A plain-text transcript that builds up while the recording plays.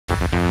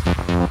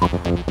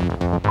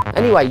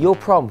Anyway, your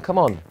prom, come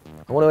on.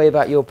 I want to hear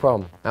about your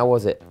prom. How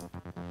was it?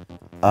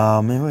 It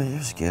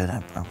was good.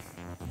 I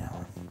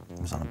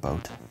was on a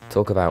boat.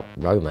 Talk about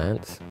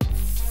romance.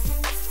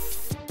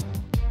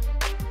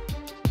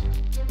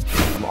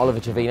 I'm Oliver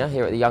Trevena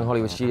here at the Young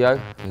Hollywood Studio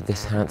with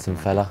this handsome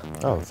fella.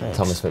 Oh, thanks.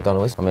 Thomas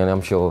McDonell. I mean,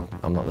 I'm sure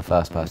I'm not the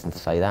first person to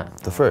say that.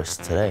 The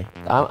first, today.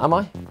 Am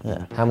I?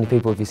 Yeah. How many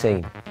people have you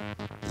seen?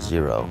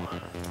 0.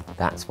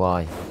 That's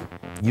why.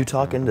 You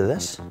talk into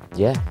this?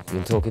 Yeah, you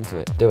can talk into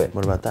it. Do it.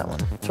 What about that one?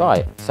 Try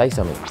it. Say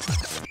something.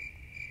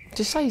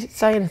 Just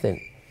say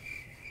anything.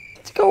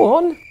 Just go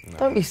on. No,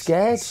 don't be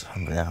scared.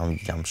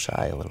 I'm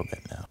shy a little bit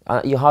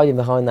now. You're hiding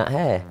behind that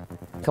hair.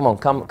 Come on,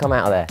 come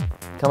out of there.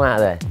 Come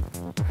out of there.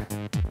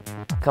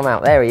 Come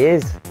out. There he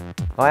is.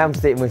 I am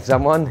sitting with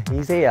someone.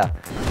 He's here.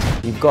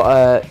 You've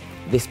got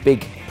this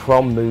big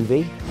prom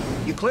movie.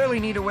 You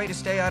clearly need a way to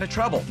stay out of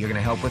trouble. You're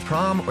gonna help with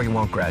prom or you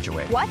won't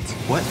graduate. What?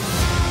 What?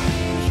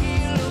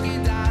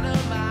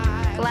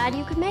 Glad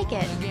you could make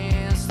it.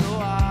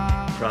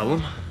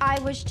 Problem? I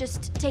was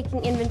just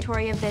taking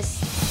inventory of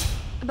this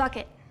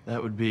bucket.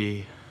 That would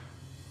be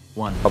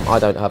 1. I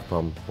don't have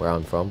prom where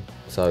I'm from,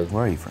 so...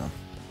 Where are you from?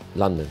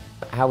 London.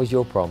 How was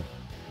your prom?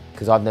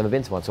 Because I've never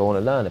been to one, so I want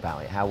to learn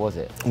about it. How was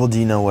it? Well, do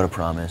you know what a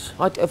prom is?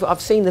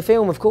 I've seen the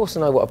film, of course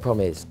I know what a prom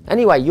is.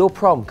 Anyway, your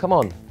prom, come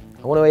on.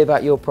 I want to hear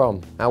about your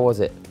prom. How was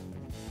it?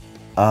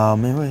 It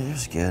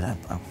was good.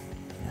 I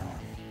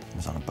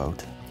was on a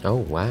boat. Oh,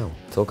 wow.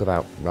 Talk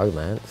about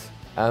romance.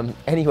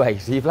 Anyway,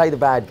 so you play the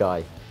bad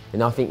guy,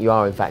 and I think you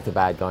are, in fact, a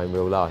bad guy in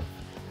real life.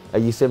 Are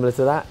you similar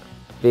to that,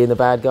 being the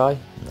bad guy?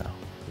 No.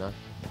 No?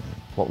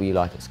 What were you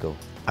like at school?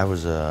 I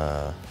was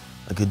a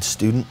good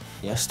student.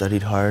 Yeah. I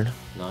studied hard.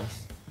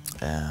 Nice.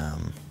 I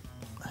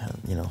had,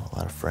 a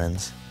lot of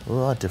friends. We're a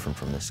lot different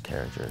from this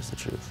character, is the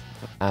truth.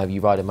 You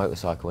ride a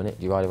motorcycle in it?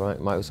 Do you ride a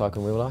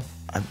motorcycle in real life?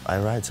 I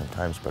ride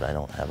sometimes, but I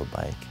don't have a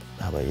bike.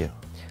 How about you?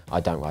 I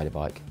don't ride a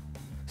bike.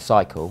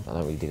 Cycle, I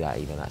don't really do that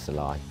either, that's a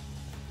lie.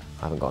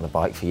 I haven't got on a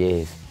bike for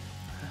years.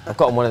 I've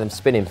got on one of them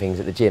spinning things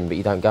at the gym, but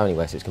you don't go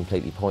anywhere, so it's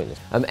completely pointless.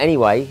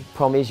 Anyway,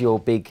 prom is your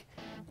big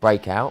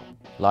breakout.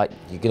 Like,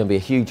 you're going to be a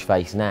huge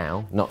face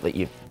now. Not that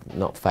you're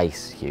not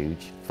face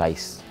huge,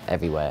 face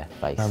everywhere,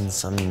 face.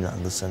 I mean,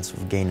 in the sense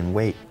of gaining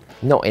weight.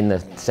 Not in the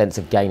sense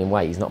of gaining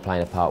weight. He's not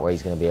playing a part where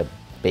he's going to be a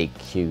big,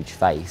 huge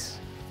face.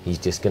 He's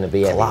just going to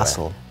be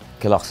Colossal. everywhere.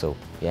 Colossal,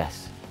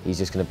 yes. He's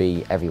just going to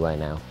be everywhere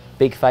now.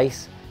 Big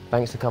face,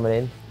 thanks for coming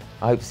in.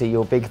 I hope to see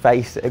your big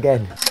face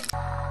again.